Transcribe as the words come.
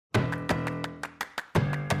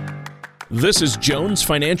This is Jones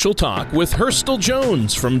Financial Talk with Hurstel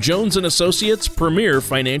Jones from Jones & Associates Premier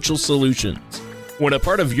Financial Solutions. When a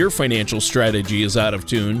part of your financial strategy is out of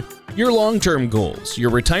tune, your long-term goals,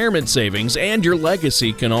 your retirement savings, and your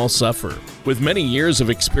legacy can all suffer. With many years of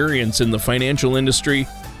experience in the financial industry,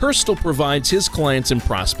 Hurstel provides his clients and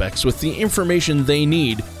prospects with the information they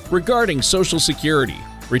need regarding Social Security,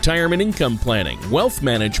 retirement income planning, wealth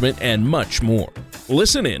management, and much more.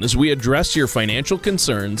 Listen in as we address your financial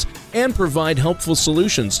concerns and provide helpful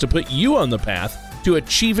solutions to put you on the path to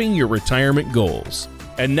achieving your retirement goals.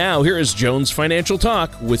 And now here is Jones Financial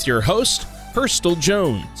Talk with your host, Hurstel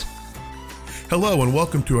Jones. Hello and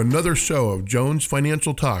welcome to another show of Jones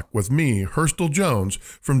Financial Talk with me, Hurstel Jones,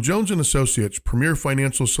 from Jones & Associates Premier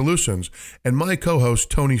Financial Solutions, and my co-host,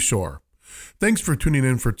 Tony Shore. Thanks for tuning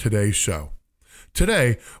in for today's show.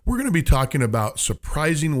 Today, we're going to be talking about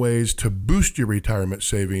surprising ways to boost your retirement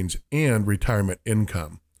savings and retirement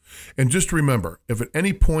income. And just remember, if at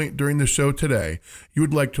any point during the show today you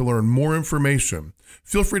would like to learn more information,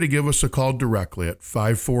 feel free to give us a call directly at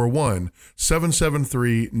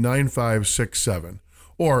 541-773-9567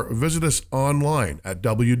 or visit us online at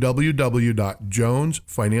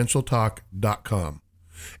www.jonesfinancialtalk.com.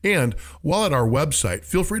 And while at our website,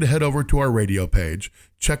 feel free to head over to our radio page,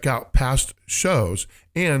 check out past shows,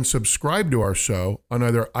 and subscribe to our show on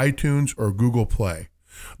either iTunes or Google Play.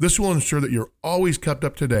 This will ensure that you're always kept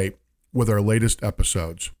up to date with our latest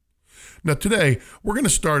episodes. Now today, we're going to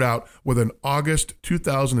start out with an August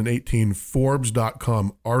 2018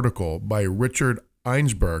 Forbes.com article by Richard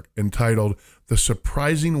Einsberg entitled The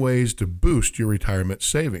Surprising Ways to Boost Your Retirement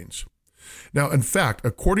Savings. Now, in fact,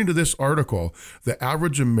 according to this article, the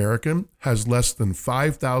average American has less than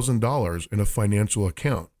 $5,000 in a financial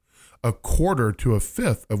account, a quarter to a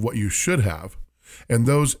fifth of what you should have. And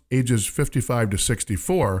those ages 55 to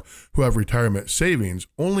 64 who have retirement savings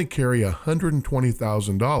only carry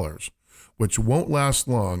 $120,000, which won't last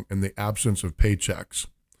long in the absence of paychecks.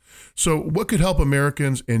 So what could help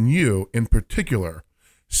Americans and you in particular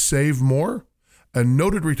save more? A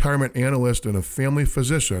noted retirement analyst and a family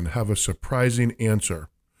physician have a surprising answer.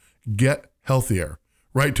 Get healthier.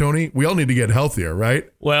 Right, Tony? We all need to get healthier,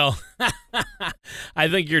 right? Well, I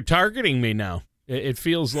think you're targeting me now. It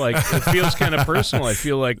feels kind of personal. I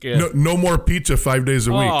feel like no more pizza 5 days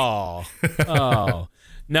a week. Oh,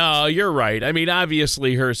 no, you're right. I mean,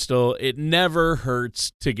 obviously, Hurstel, it never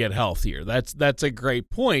hurts to get healthier. That's a great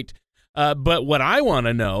point. But what I want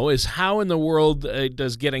to know is how in the world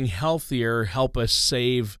does getting healthier help us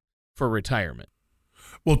save for retirement?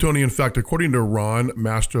 Well, Tony, in fact, according to Ron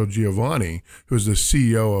Mastrogiovanni, who is the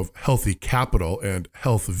CEO of Healthy Capital and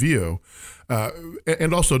Health View,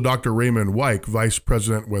 and also Dr. Raymond Weick, Vice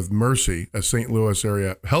President with Mercy, a St. Louis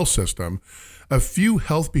area health system, a few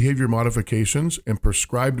health behavior modifications and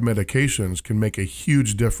prescribed medications can make a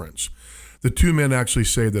huge difference. The two men actually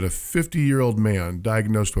say that a 50-year-old man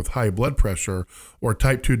diagnosed with high blood pressure or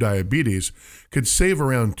type 2 diabetes could save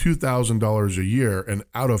around $2,000 a year in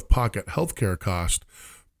out-of-pocket healthcare costs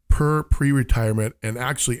per pre-retirement and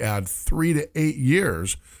actually add 3 to 8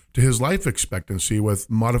 years to his life expectancy with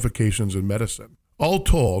modifications in medicine. All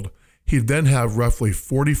told, he'd then have roughly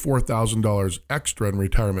 $44,000 extra in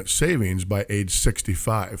retirement savings by age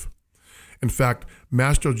 65. In fact,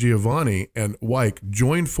 Mastrogiovanni and Weick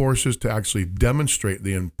joined forces to actually demonstrate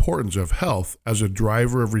the importance of health as a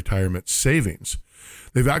driver of retirement savings.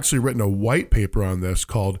 They've actually written a white paper on this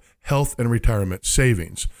called Health and Retirement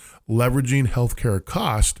Savings, leveraging healthcare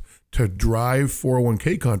costs to drive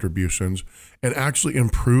 401k contributions and actually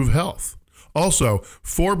improve health. Also,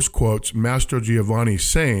 Forbes quotes Mastrogiovanni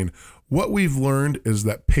saying, "What we've learned is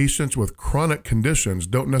that patients with chronic conditions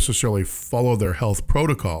don't necessarily follow their health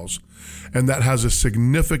protocols, and that has a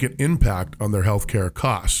significant impact on their healthcare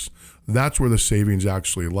costs. That's where the savings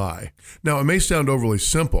actually lie." Now, it may sound overly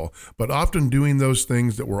simple, but often doing those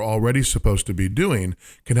things that we're already supposed to be doing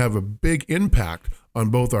can have a big impact on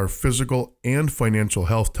both our physical and financial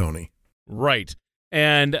health, Tony. Right.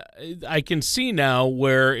 And I can see now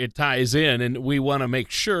where it ties in, and we want to make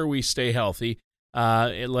sure we stay healthy.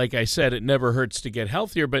 Like I said, it never hurts to get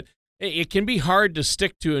healthier, but it can be hard to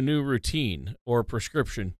stick to a new routine or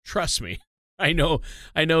prescription. Trust me. I know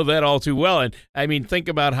that all too well. And I mean, think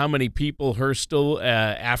about how many people, Hurstel,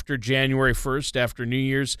 after January 1st, after New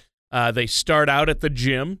Year's, they start out at the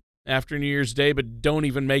gym after New Year's Day, but don't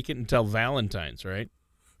even make it until Valentine's, right?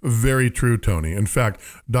 Very true, Tony. In fact,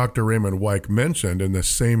 Dr. Raymond Weick mentioned in the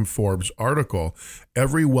same Forbes article,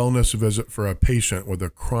 every wellness visit for a patient with a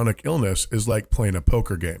chronic illness is like playing a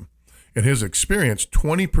poker game. In his experience,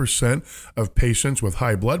 20% of patients with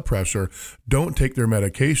high blood pressure don't take their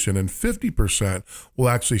medication, and 50% will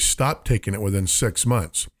actually stop taking it within 6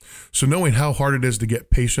 months. So knowing how hard it is to get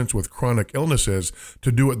patients with chronic illnesses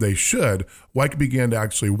to do what they should, Wyke began to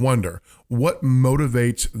actually wonder, what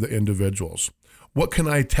motivates the individuals? What can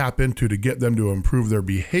I tap into to get them to improve their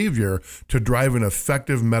behavior to drive an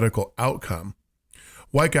effective medical outcome?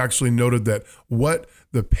 Wyke actually noted that what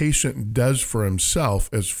the patient does for himself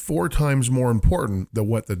is 4 times more important than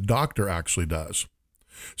what the doctor actually does.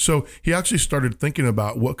 So he actually started thinking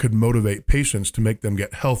about what could motivate patients to make them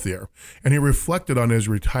get healthier, and he reflected on his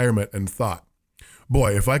retirement and thought,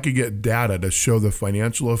 boy, if I could get data to show the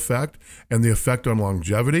financial effect and the effect on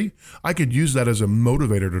longevity, I could use that as a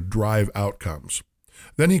motivator to drive outcomes.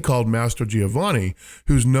 Then he called Mastrogiovanni,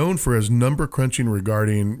 who's known for his number crunching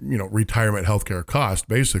regarding, retirement healthcare cost,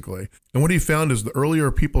 basically. And what he found is the earlier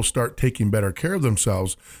people start taking better care of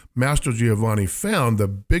themselves, Mastrogiovanni found the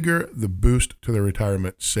bigger the boost to their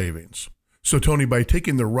retirement savings. So Tony, by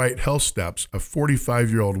taking the right health steps, a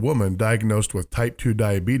 45-year-old woman diagnosed with type 2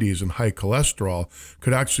 diabetes and high cholesterol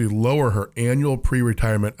could actually lower her annual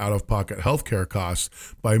pre-retirement out-of-pocket healthcare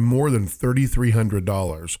costs by more than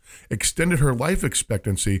 $3,300, extended her life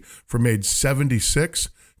expectancy from age 76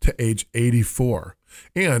 to age 84.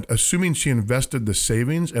 And assuming she invested the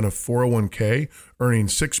savings in a 401k earning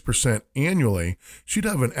 6% annually, she'd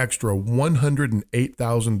have an extra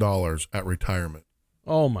 $108,000 at retirement.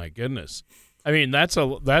 Oh my goodness. I mean, that's a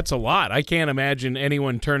lot. I can't imagine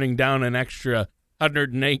anyone turning down an extra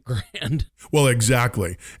 $108,000. Well,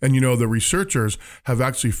 exactly. And the researchers have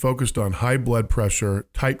actually focused on high blood pressure,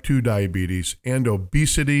 type 2 diabetes, and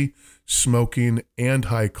obesity, smoking, and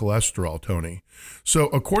high cholesterol, Tony. So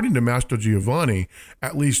according to Mastrogiovanni,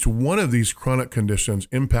 at least one of these chronic conditions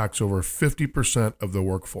impacts over 50% of the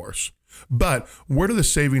workforce. But where do the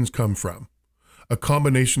savings come from? A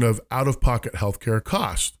combination of out-of-pocket healthcare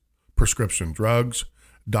costs, prescription drugs,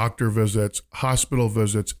 doctor visits, hospital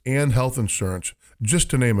visits, and health insurance, just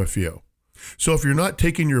to name a few. So if you're not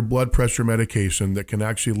taking your blood pressure medication, that can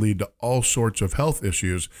actually lead to all sorts of health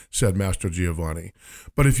issues, said Mastrogiovanni.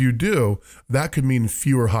 But if you do, that could mean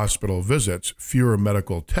fewer hospital visits, fewer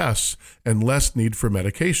medical tests, and less need for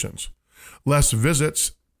medications. Less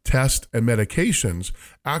visits, tests, and medications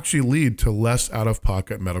actually lead to less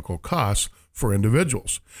out-of-pocket medical costs for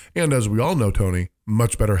individuals. And as we all know, Tony,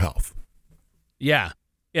 much better health. Yeah,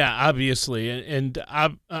 obviously. And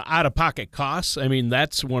out-of-pocket costs, I mean,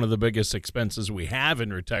 that's one of the biggest expenses we have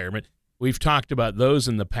in retirement. We've talked about those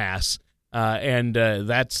in the past, and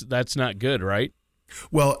that's not good, right?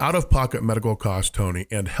 Well, out-of-pocket medical costs, Tony,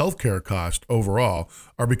 and healthcare costs overall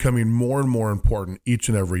are becoming more and more important each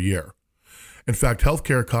and every year. In fact,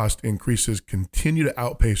 healthcare cost increases continue to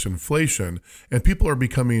outpace inflation, and people are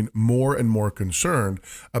becoming more and more concerned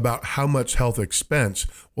about how much health expense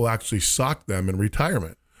will actually sock them in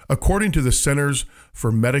retirement. According to the Centers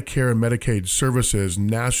for Medicare and Medicaid Services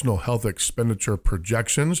National Health Expenditure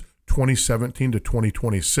Projections 2017 to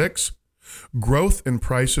 2026, growth in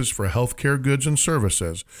prices for healthcare goods and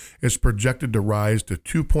services is projected to rise to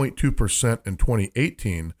 2.2% in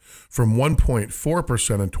 2018 from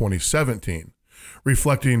 1.4% in 2017,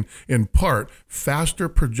 reflecting in part faster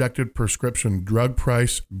projected prescription drug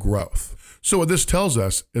price growth. So what this tells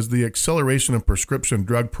us is the acceleration of prescription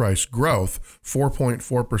drug price growth,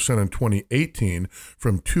 4.4% in 2018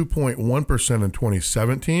 from 2.1% in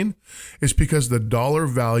 2017, is because the dollar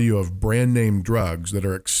value of brand name drugs that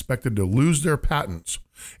are expected to lose their patents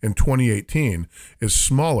in 2018 is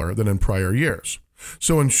smaller than in prior years.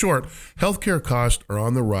 So in short, healthcare costs are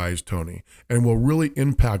on the rise, Tony, and will really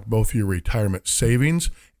impact both your retirement savings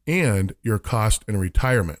and your cost in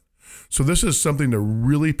retirement. So this is something to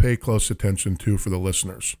really pay close attention to for the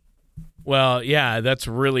listeners. Well, yeah, that's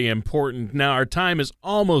really important. Now, our time is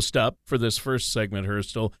almost up for this first segment,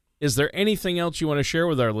 Hurstel. Is there anything else you want to share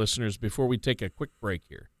with our listeners before we take a quick break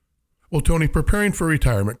here? Well, Tony, preparing for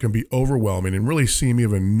retirement can be overwhelming and really seem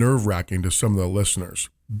even nerve-wracking to some of the listeners.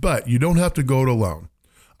 But you don't have to go it alone.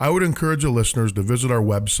 I would encourage the listeners to visit our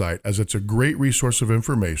website, as it's a great resource of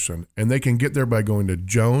information, and they can get there by going to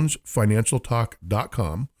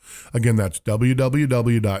jonesfinancialtalk.com. Again, that's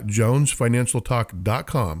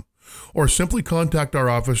www.jonesfinancialtalk.com, or simply contact our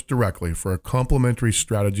office directly for a complimentary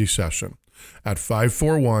strategy session at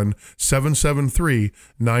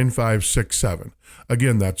 541-773-9567.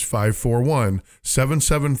 Again, that's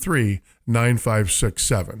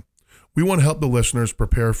 541-773-9567. We want to help the listeners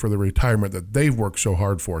prepare for the retirement that they've worked so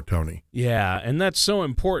hard for, Tony. Yeah, and that's so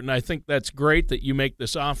important. I think that's great that you make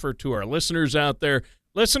this offer to our listeners out there.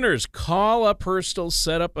 Listeners, call up Hurstel,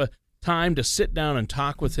 set up a time to sit down and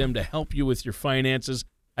talk with him to help you with your finances.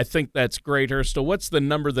 I think that's great, Hurstel. What's the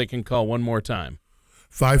number they can call one more time?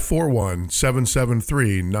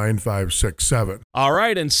 541-773-9567. All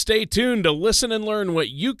right, and stay tuned to listen and learn what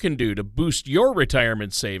you can do to boost your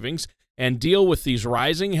retirement savings and deal with these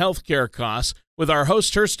rising healthcare costs with our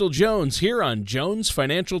host, Hurstel Jones, here on Jones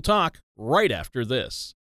Financial Talk right after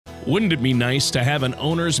this. Wouldn't it be nice to have an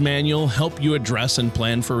owner's manual help you address and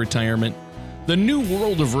plan for retirement? The New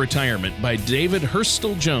World of Retirement by David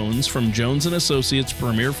Hurstel Jones from Jones & Associates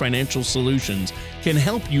Premier Financial Solutions can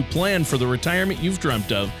help you plan for the retirement you've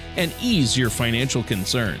dreamt of and ease your financial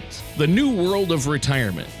concerns. The New World of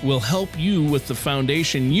Retirement will help you with the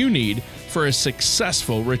foundation you need for a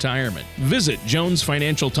successful retirement. Visit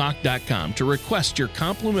jonesfinancialtalk.com to request your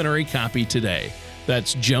complimentary copy today.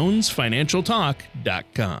 That's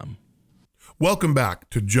jonesfinancialtalk.com. Welcome back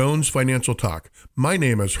to Jones Financial Talk. My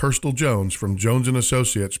name is Hurstel Jones from Jones &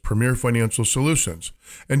 Associates Premier Financial Solutions.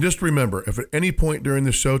 And just remember, if at any point during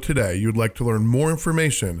the show today you'd like to learn more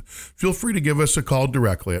information, feel free to give us a call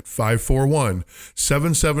directly at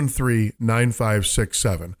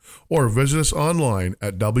 541-773-9567 or visit us online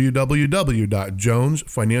at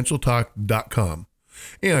www.jonesfinancialtalk.com.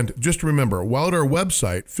 And just remember, while at our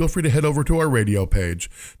website, feel free to head over to our radio page,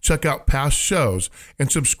 check out past shows,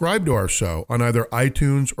 and subscribe to our show on either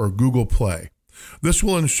iTunes or Google Play. This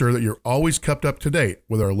will ensure that you're always kept up to date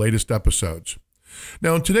with our latest episodes.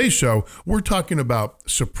 Now, in today's show, we're talking about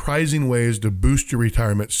surprising ways to boost your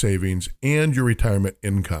retirement savings and your retirement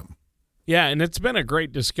income. Yeah, and it's been a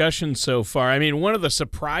great discussion so far. I mean, one of the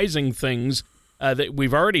surprising things that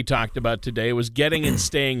we've already talked about today was getting and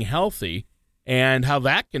staying healthy, and how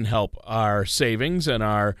that can help our savings and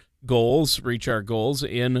our goals, reach our goals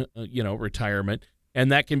in, retirement.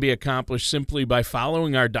 And that can be accomplished simply by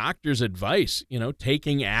following our doctor's advice,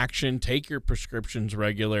 taking action, take your prescriptions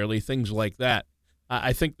regularly, things like that.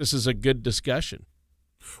 I think this is a good discussion.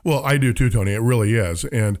 Well, I do too, Tony. It really is.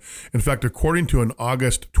 And in fact, according to an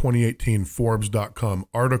August 2018 Forbes.com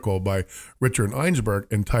article by Richard Einsberg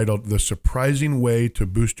entitled The Surprising Way to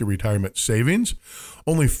Boost Your Retirement Savings,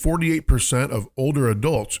 only 48% of older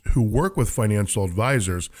adults who work with financial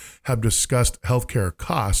advisors have discussed healthcare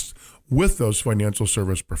costs with those financial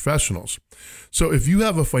service professionals. So if you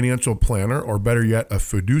have a financial planner, or better yet, a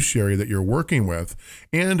fiduciary that you're working with,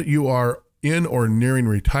 and you are in or nearing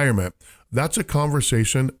retirement, that's a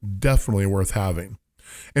conversation definitely worth having.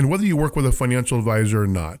 And whether you work with a financial advisor or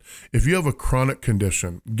not, if you have a chronic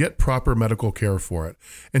condition, get proper medical care for it.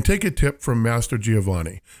 And take a tip from Master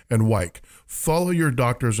Giovanni and Wyke. Follow your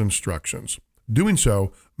doctor's instructions. Doing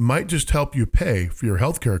so might just help you pay for your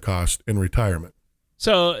healthcare costs in retirement.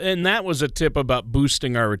 So, and that was a tip about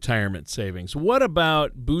boosting our retirement savings. What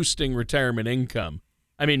about boosting retirement income?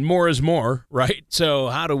 I mean, more is more, right? So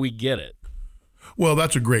how do we get it? Well,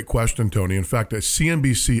 that's a great question, Tony. In fact, a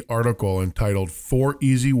CNBC article entitled 4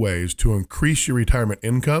 Easy Ways to Increase Your Retirement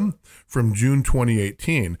Income from June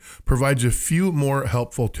 2018 provides a few more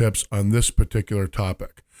helpful tips on this particular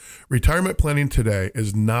topic. Retirement planning today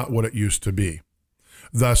is not what it used to be.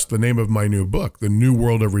 Thus, the name of my new book, The New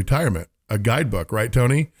World of Retirement, a guidebook, right,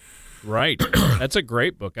 Tony? Right. That's a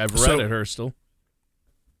great book. I've read it, Hurstel.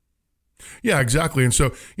 Yeah, exactly. And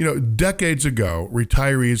so, decades ago,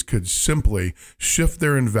 retirees could simply shift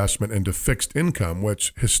their investment into fixed income,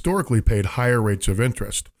 which historically paid higher rates of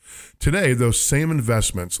interest. Today, those same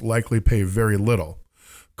investments likely pay very little.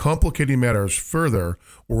 Complicating matters further,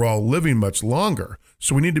 we're all living much longer,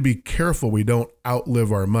 so we need to be careful we don't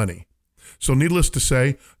outlive our money. So needless to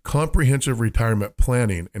say, comprehensive retirement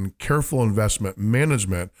planning and careful investment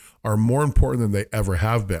management are more important than they ever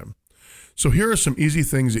have been. So here are some easy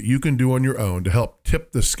things that you can do on your own to help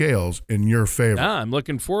tip the scales in your favor. I'm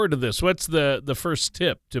looking forward to this. What's the first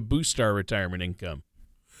tip to boost our retirement income?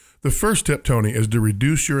 The first tip, Tony, is to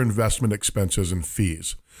reduce your investment expenses and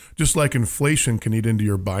fees. Just like inflation can eat into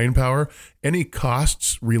your buying power, any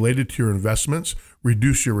costs related to your investments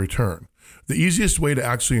reduce your return. The easiest way to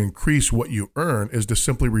actually increase what you earn is to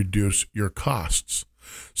simply reduce your costs.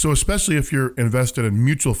 So especially if you're invested in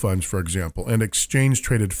mutual funds, for example, and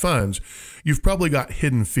exchange-traded funds, you've probably got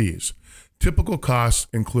hidden fees. Typical costs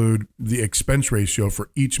include the expense ratio for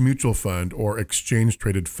each mutual fund or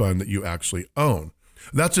exchange-traded fund that you actually own.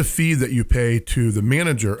 That's a fee that you pay to the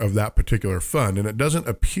manager of that particular fund, and it doesn't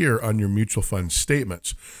appear on your mutual fund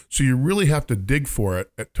statements. So you really have to dig for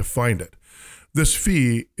it to find it. This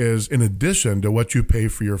fee is in addition to what you pay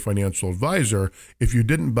for your financial advisor if you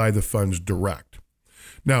didn't buy the funds direct.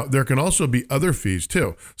 Now, there can also be other fees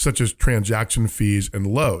too, such as transaction fees and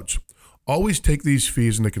loads. Always take these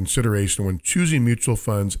fees into consideration when choosing mutual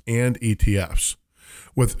funds and ETFs.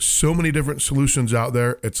 With so many different solutions out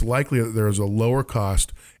there, it's likely that there is a lower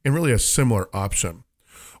cost and really a similar option.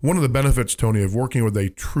 One of the benefits, Tony, of working with a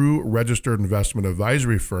true registered investment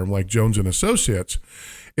advisory firm like Jones & Associates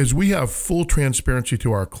is we have full transparency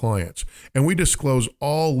to our clients, and we disclose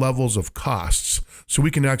all levels of costs so we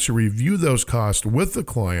can actually review those costs with the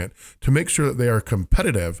client to make sure that they are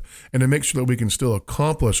competitive and to make sure that we can still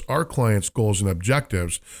accomplish our clients' goals and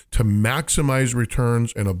objectives to maximize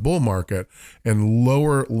returns in a bull market and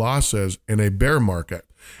lower losses in a bear market.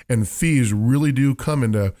 And fees really do come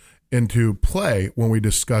into play when we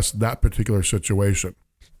discuss that particular situation.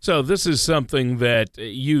 So this is something that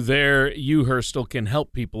you, Hurstel, can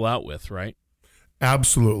help people out with, right?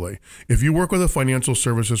 Absolutely. If you work with a financial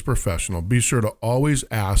services professional, be sure to always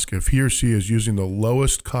ask if he or she is using the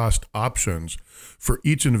lowest cost options for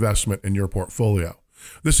each investment in your portfolio.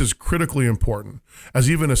 This is critically important, as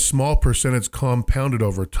even a small percentage compounded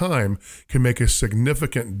over time can make a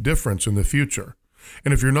significant difference in the future.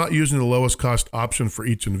 And if you're not using the lowest cost option for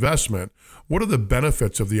each investment, what are the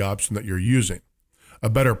benefits of the option that you're using? A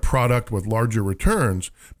better product with larger returns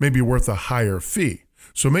may be worth a higher fee.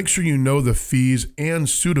 So make sure you know the fees and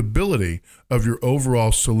suitability of your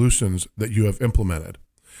overall solutions that you have implemented.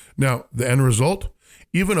 Now, the end result?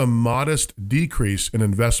 Even a modest decrease in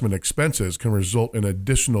investment expenses can result in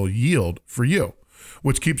additional yield for you,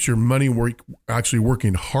 which keeps your money actually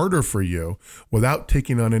working harder for you without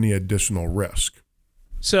taking on any additional risk.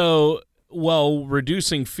 So while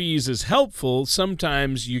reducing fees is helpful,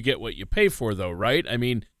 sometimes you get what you pay for, though, right? I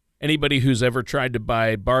mean, anybody who's ever tried to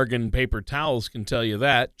buy bargain paper towels can tell you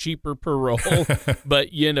that. Cheaper per roll,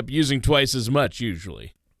 but you end up using twice as much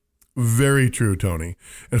usually. Very true, Tony.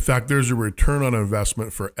 In fact, there's a return on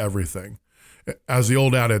investment for everything. As the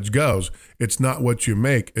old adage goes, it's not what you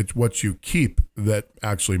make, it's what you keep that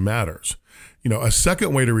actually matters. A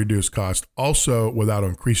second way to reduce cost, also without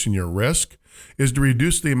increasing your risk, is to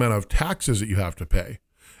reduce the amount of taxes that you have to pay.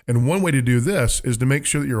 And one way to do this is to make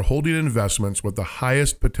sure that you're holding investments with the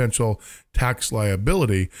highest potential tax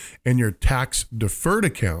liability in your tax deferred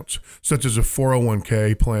accounts, such as a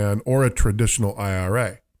 401k plan or a traditional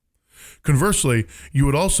IRA. Conversely, you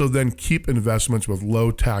would also then keep investments with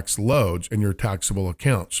low tax loads in your taxable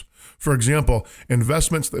accounts. For example,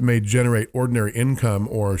 investments that may generate ordinary income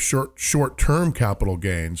or short-term capital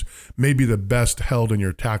gains may be the best held in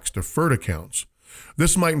your tax-deferred accounts.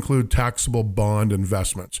 This might include taxable bond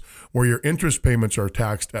investments, where your interest payments are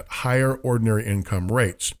taxed at higher ordinary income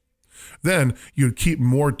rates. Then you'd keep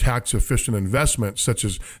more tax-efficient investments, such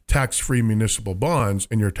as tax-free municipal bonds,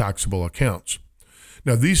 in your taxable accounts.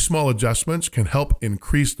 Now, these small adjustments can help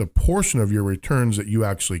increase the portion of your returns that you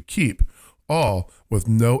actually keep, all with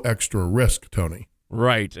no extra risk, Tony.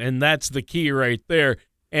 Right, and that's the key right there.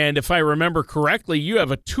 And if I remember correctly, you have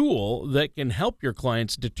a tool that can help your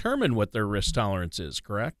clients determine what their risk tolerance is,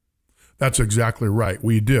 correct? That's exactly right.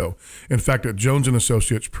 We do. In fact, at Jones &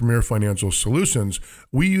 Associates Premier Financial Solutions,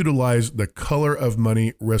 we utilize the color of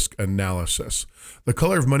money risk analysis. The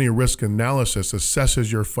color of money risk analysis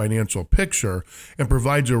assesses your financial picture and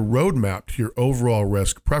provides a roadmap to your overall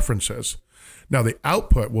risk preferences. Now, the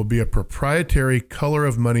output will be a proprietary color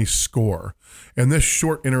of money score, and this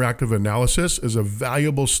short interactive analysis is a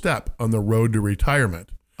valuable step on the road to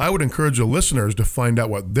retirement. I would encourage the listeners to find out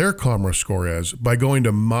what their Commerce score is by going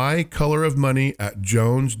to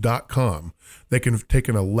mycolorofmoney@jones.com. They can take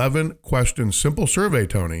an 11-question simple survey,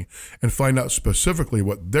 Tony, and find out specifically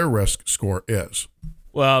what their risk score is.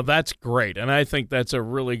 Well, that's great, and I think that's a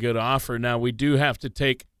really good offer. Now, we do have to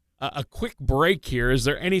take a quick break here. Is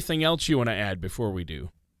there anything else you want to add before we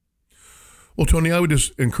do? Well, Tony, I would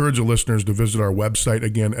just encourage the listeners to visit our website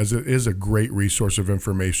again, as it is a great resource of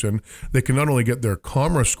information. They can not only get their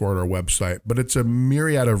Commerce score at our website, but it's a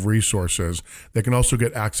myriad of resources. They can also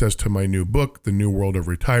get access to my new book, The New World of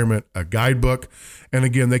Retirement, a guidebook. And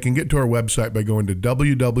again, they can get to our website by going to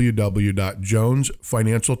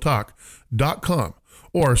www.jonesfinancialtalk.com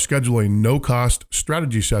or schedule a no-cost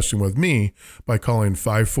strategy session with me by calling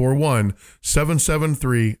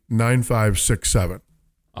 541-773-9567.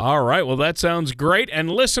 All right, well, that sounds great. And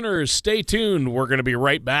listeners, stay tuned. We're going to be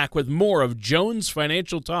right back with more of Jones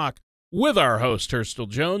Financial Talk with our host, Hurstel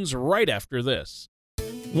Jones, right after this.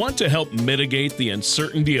 Want to help mitigate the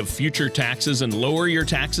uncertainty of future taxes and lower your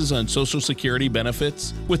taxes on Social Security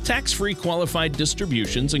benefits? With tax-free qualified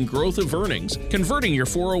distributions and growth of earnings, converting your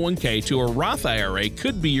 401k to a Roth IRA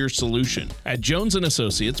could be your solution. At Jones &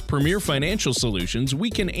 Associates Premier Financial Solutions, we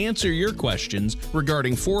can answer your questions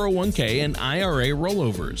regarding 401k and IRA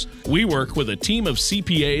rollovers. We work with a team of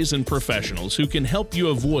CPAs and professionals who can help you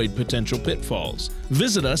avoid potential pitfalls.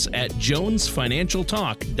 Visit us at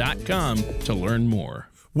jonesfinancialtalk.com to learn more.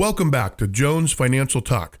 Welcome back to Jones Financial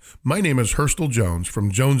Talk. My name is Hurstel Jones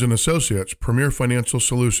from Jones & Associates Premier Financial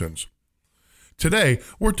Solutions. Today,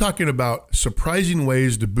 we're talking about surprising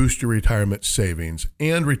ways to boost your retirement savings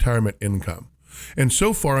and retirement income. And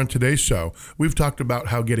so far on today's show, we've talked about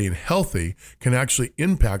how getting healthy can actually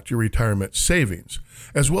impact your retirement savings,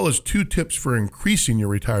 as well as 2 tips for increasing your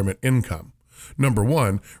retirement income. Number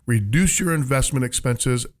 1, reduce your investment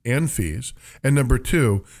expenses and fees. And number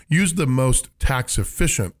 2, use the most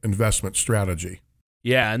tax-efficient investment strategy.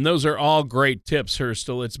 Yeah, and those are all great tips,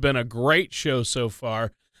 Hurstel. It's been a great show so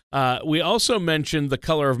far. We also mentioned the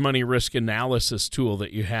Color of Money risk analysis tool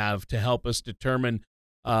that you have to help us determine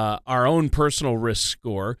our own personal risk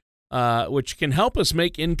score, which can help us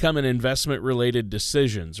make income and investment-related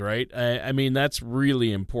decisions, right? I mean, that's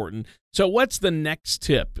really important. So what's the next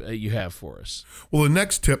tip you have for us? Well, the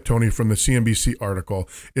next tip, Tony, from the CNBC article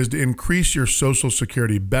is to increase your Social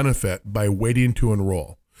Security benefit by waiting to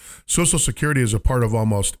enroll. Social Security is a part of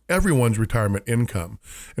almost everyone's retirement income.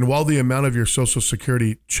 And while the amount of your Social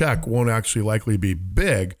Security check won't actually likely be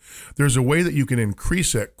big, there's a way that you can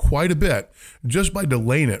increase it quite a bit just by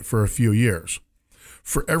delaying it for a few years.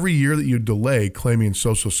 For every year that you delay claiming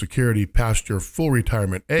Social Security past your full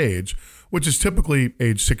retirement age, which is typically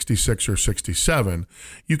age 66 or 67,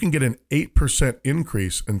 you can get an 8%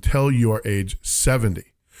 increase until you are age 70.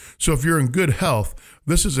 So if you're in good health,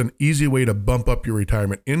 this is an easy way to bump up your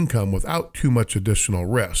retirement income without too much additional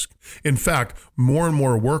risk. In fact, more and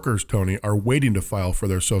more workers, Tony, are waiting to file for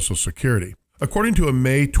their Social Security. According to a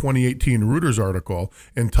May 2018 Reuters article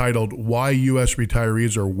entitled Why U.S.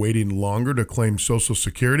 Retirees Are Waiting Longer to Claim Social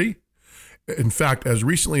Security, in fact, as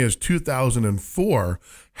recently as 2004,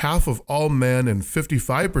 half of all men and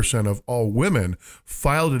 55% of all women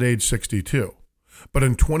filed at age 62. But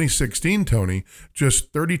in 2016, Tony,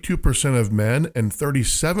 just 32% of men and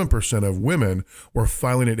 37% of women were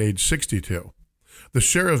filing at age 62. The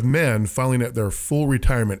share of men filing at their full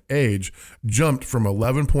retirement age jumped from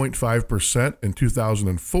 11.5% in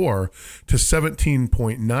 2004 to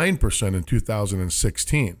 17.9% in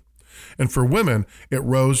 2016. And for women, it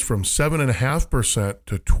rose from 7.5%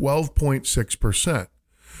 to 12.6%.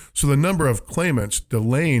 So the number of claimants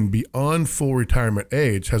delaying beyond full retirement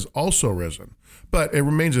age has also risen, but it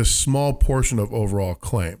remains a small portion of overall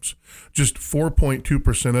claims. Just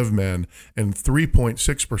 4.2% of men and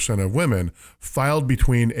 3.6% of women filed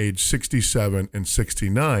between age 67 and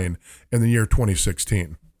 69 in the year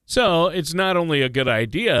 2016. So it's not only a good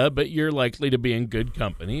idea, but you're likely to be in good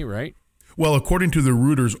company, right? Well, according to the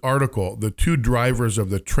Reuters article, the 2 drivers of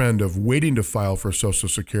the trend of waiting to file for Social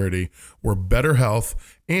Security were better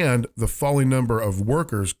health and the falling number of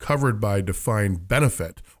workers covered by defined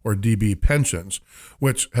benefit, or DB pensions,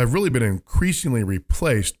 which have really been increasingly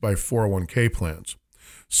replaced by 401k plans.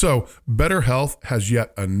 So better health has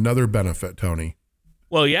yet another benefit, Tony.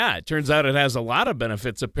 Well, yeah, it turns out it has a lot of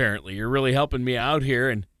benefits, apparently. You're really helping me out here,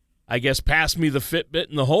 and I guess pass me the Fitbit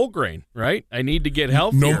and the whole grain, right? I need to get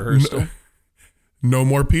healthier, Hurstel. No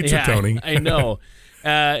more pizza, yeah, Tony. I know.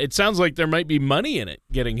 It sounds like there might be money in it,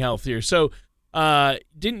 getting healthier. So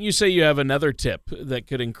didn't you say you have another tip that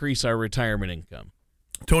could increase our retirement income?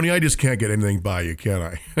 Tony, I just can't get anything by you, can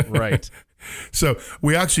I? Right. So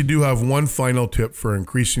we actually do have one final tip for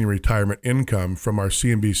increasing retirement income from our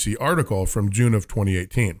CNBC article from June of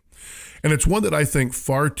 2018. And it's one that I think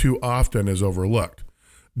far too often is overlooked.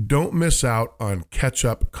 Don't miss out on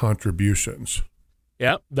catch-up contributions.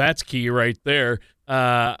 Yep, that's key right there,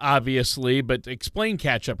 obviously, but explain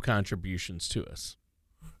catch-up contributions to us.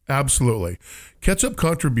 Absolutely. Catch-up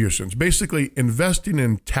contributions, basically investing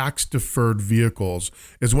in tax-deferred vehicles,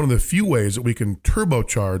 is one of the few ways that we can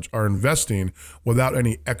turbocharge our investing without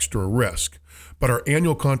any extra risk. But our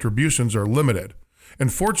annual contributions are limited.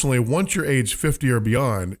 And fortunately, once you're age 50 or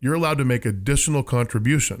beyond, you're allowed to make additional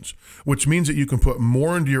contributions, which means that you can put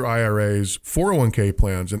more into your IRAs, 401k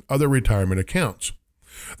plans, and other retirement accounts.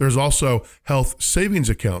 There's also health savings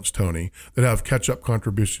accounts, Tony, that have catch-up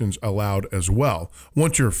contributions allowed as well,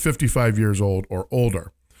 once you're 55 years old or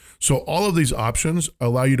older. So all of these options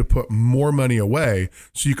allow you to put more money away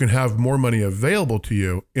so you can have more money available to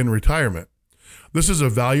you in retirement. This is a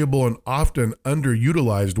valuable and often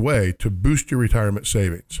underutilized way to boost your retirement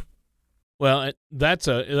savings. Well, that's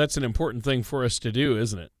an important thing for us to do,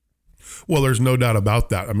 isn't it? Well, there's no doubt about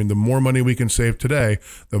that. I mean, the more money we can save today,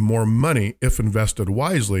 the more money, if invested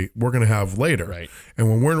wisely, we're going to have later. Right. And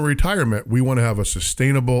when we're in retirement, we want to have a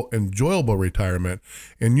sustainable, enjoyable retirement.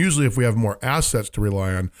 And usually if we have more assets to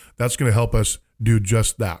rely on, that's going to help us do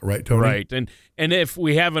just that. Right, Tony? Right. And if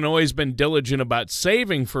we haven't always been diligent about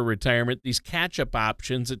saving for retirement, these catch-up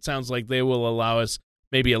options, it sounds like they will allow us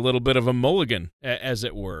maybe a little bit of a mulligan, as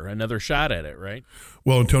it were, another shot at it, right?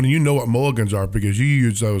 Well, and Tony, you know what mulligans are because you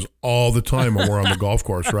use those all the time when we're on the golf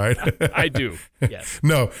course, right? I do, yes.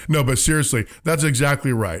 No, but seriously, that's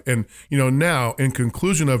exactly right. And, now, in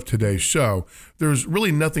conclusion of today's show, there's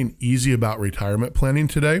really nothing easy about retirement planning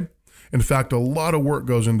today. In fact, a lot of work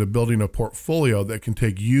goes into building a portfolio that can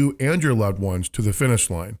take you and your loved ones to the finish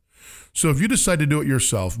line. So if you decide to do it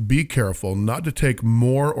yourself, be careful not to take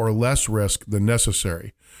more or less risk than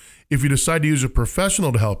necessary. If you decide to use a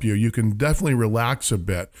professional to help you, you can definitely relax a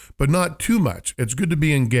bit, but not too much. It's good to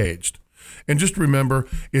be engaged. And just remember,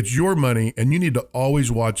 it's your money and you need to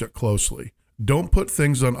always watch it closely. Don't put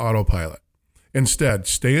things on autopilot. Instead,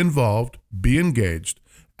 stay involved, be engaged,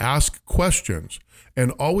 ask questions,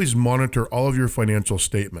 and always monitor all of your financial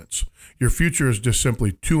statements. Your future is just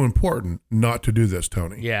simply too important not to do this,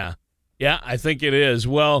 Tony. Yeah, I think it is.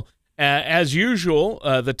 Well, as usual,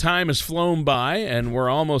 the time has flown by, and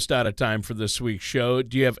we're almost out of time for this week's show.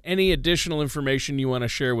 Do you have any additional information you want to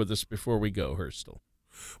share with us before we go, Hurstel?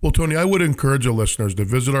 Well, Tony, I would encourage the listeners to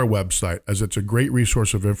visit our website as it's a great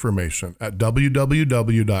resource of information at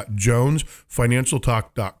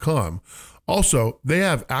www.jonesfinancialtalk.com. Also, they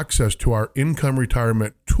have access to our income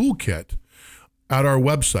retirement toolkit at our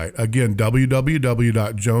website, again,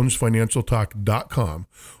 www.jonesfinancialtalk.com,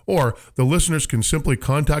 or the listeners can simply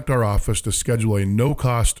contact our office to schedule a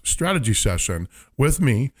no-cost strategy session with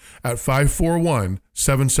me at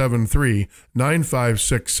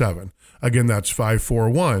 541-773-9567. Again, that's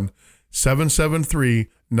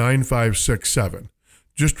 541-773-9567.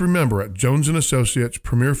 Just remember, at Jones & Associates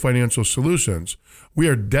Premier Financial Solutions, we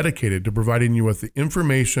are dedicated to providing you with the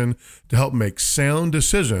information to help make sound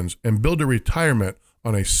decisions and build a retirement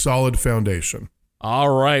on a solid foundation. All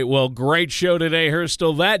right. Well, great show today,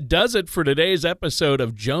 Hurstel. That does it for today's episode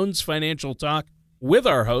of Jones Financial Talk with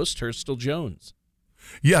our host, Hurstel Jones.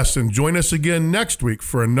 Yes, and join us again next week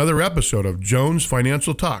for another episode of Jones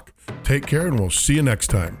Financial Talk. Take care, and we'll see you next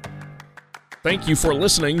time. Thank you for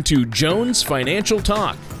listening to Jones Financial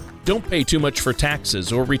Talk. Don't pay too much for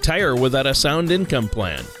taxes or retire without a sound income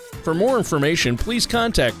plan. For more information, please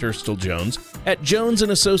contact Hurstel Jones at Jones &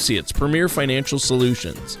 Associates Premier Financial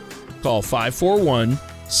Solutions. Call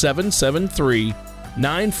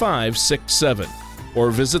 541-773-9567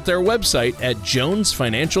 or visit their website at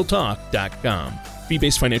jonesfinancialtalk.com.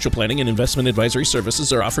 Fee-based financial planning and investment advisory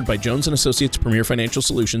services are offered by Jones & Associates Premier Financial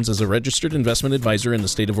Solutions as a registered investment advisor in the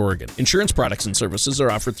state of Oregon. Insurance products and services are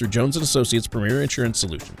offered through Jones & Associates Premier Insurance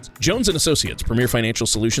Solutions. Jones & Associates Premier Financial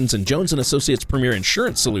Solutions and Jones & Associates Premier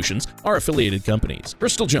Insurance Solutions are affiliated companies.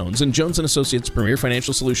 Hurstel Jones and Jones & Associates Premier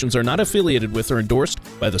Financial Solutions are not affiliated with or endorsed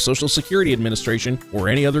by the Social Security Administration or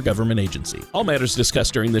any other government agency. All matters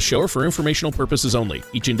discussed during this show are for informational purposes only.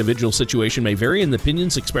 Each individual situation may vary, and the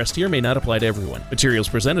opinions expressed here may not apply to everyone. Materials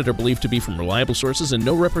presented are believed to be from reliable sources, and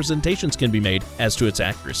no representations can be made as to its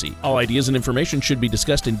accuracy. All ideas and information should be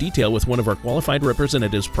discussed in detail with one of our qualified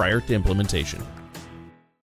representatives prior to implementation.